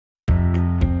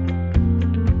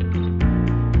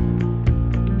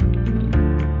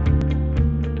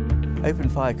Open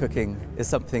fire cooking is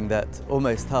something that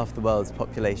almost half the world's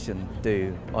population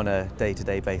do on a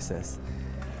day-to-day basis.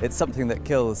 It's something that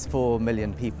kills 4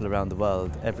 million people around the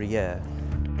world every year.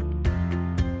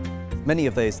 Many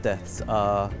of those deaths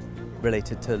are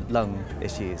related to lung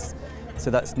issues.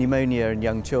 So that's pneumonia in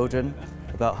young children.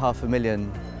 About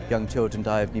 500,000 young children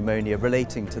die of pneumonia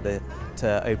relating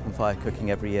to open fire cooking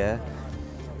every year.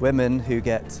 Women who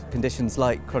get conditions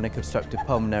like chronic obstructive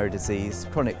pulmonary disease,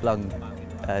 chronic lung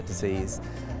disease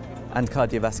and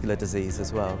cardiovascular disease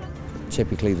as well.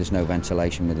 Typically there's no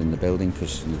ventilation within the building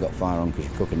because you've got fire on because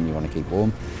you're cooking and you want to keep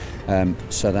warm.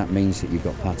 So that means that you've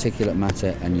got particulate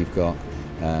matter and you've got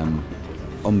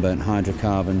unburnt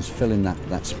hydrocarbons filling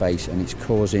that space, and it's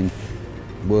causing,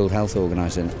 World Health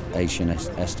Organization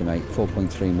estimate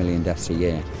 4.3 million deaths a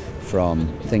year from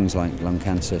things like lung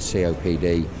cancer,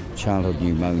 COPD, childhood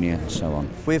pneumonia and so on.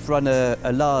 We've run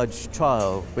a large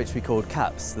trial which we called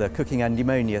CAPS, the Cooking and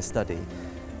Pneumonia Study.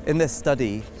 In this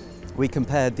study we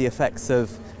compared the effects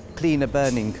of cleaner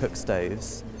burning cook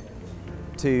stoves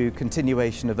to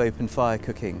continuation of open fire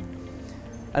cooking.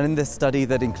 And in this study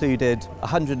that included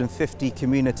 150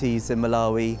 communities in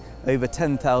Malawi, over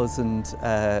 10,000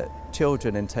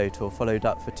 children in total, followed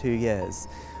up for 2 years.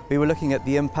 We were looking at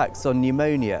the impacts on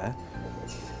pneumonia,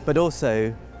 but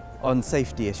also on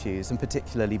safety issues, and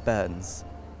particularly burns.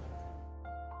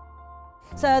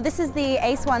 So this is the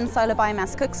ACE-1 solar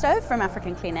biomass cook stove from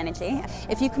African Clean Energy.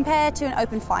 If you compare to an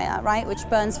open fire, right, which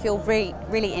burns fuel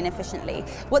really inefficiently,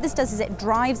 what this does is it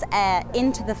drives air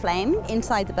into the flame,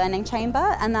 inside the burning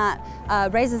chamber, and that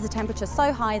raises the temperature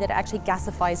so high that it actually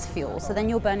gasifies fuel. So then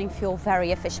you're burning fuel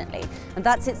very efficiently. And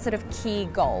that's its sort of key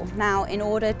goal. Now, in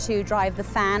order to drive the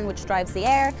fan, which drives the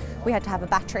air, we had to have a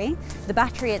battery. The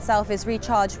battery itself is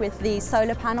recharged with the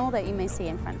solar panel that you may see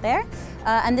in front there.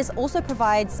 And this also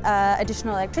provides additional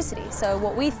electricity. So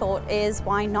what we thought is,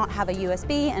 why not have a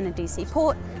USB and a DC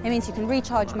port? It means you can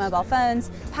recharge mobile phones,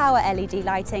 power LED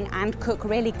lighting, and cook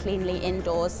really cleanly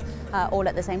indoors all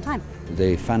at the same time.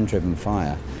 The fan-driven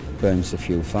fire burns the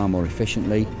fuel far more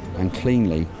efficiently and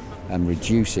cleanly and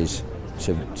reduces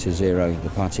to zero the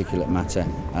particulate matter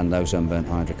and those unburnt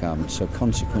hydrocarbons. So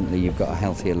consequently you've got a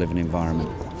healthier living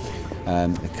environment.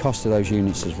 The cost of those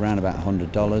units is around about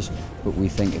 $100, but we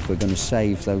think if we're going to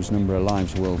save those number of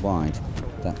lives worldwide,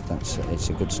 it's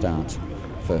a good start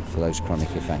for those chronic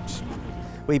effects.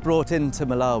 We brought into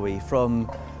Malawi from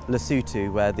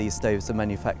Lesotho, where these stoves are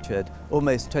manufactured,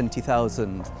 almost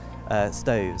 20,000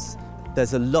 stoves.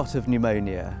 There's a lot of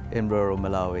pneumonia in rural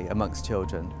Malawi amongst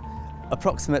children.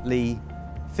 Approximately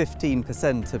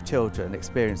 15% of children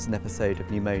experience an episode of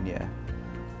pneumonia.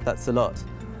 That's a lot.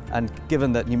 And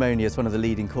given that pneumonia is one of the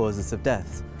leading causes of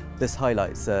death, this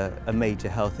highlights a major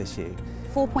health issue.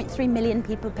 4.3 million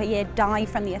people per year die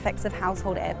from the effects of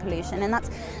household air pollution, and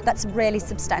that's really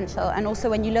substantial. And also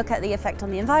when you look at the effect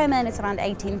on the environment, it's around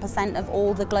 18% of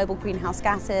all the global greenhouse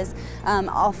gases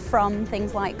are from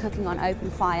things like cooking on open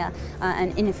fire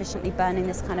and inefficiently burning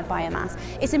this kind of biomass.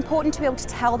 It's important to be able to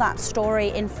tell that story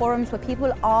in forums where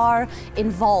people are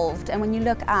involved, and when you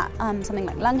look at something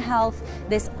like lung health,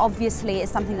 this obviously is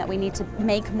something that we need to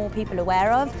make more people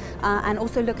aware of, and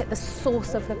also look at the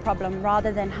source of the problem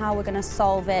rather than how we're going to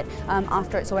solve it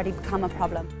after it's already become a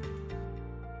problem.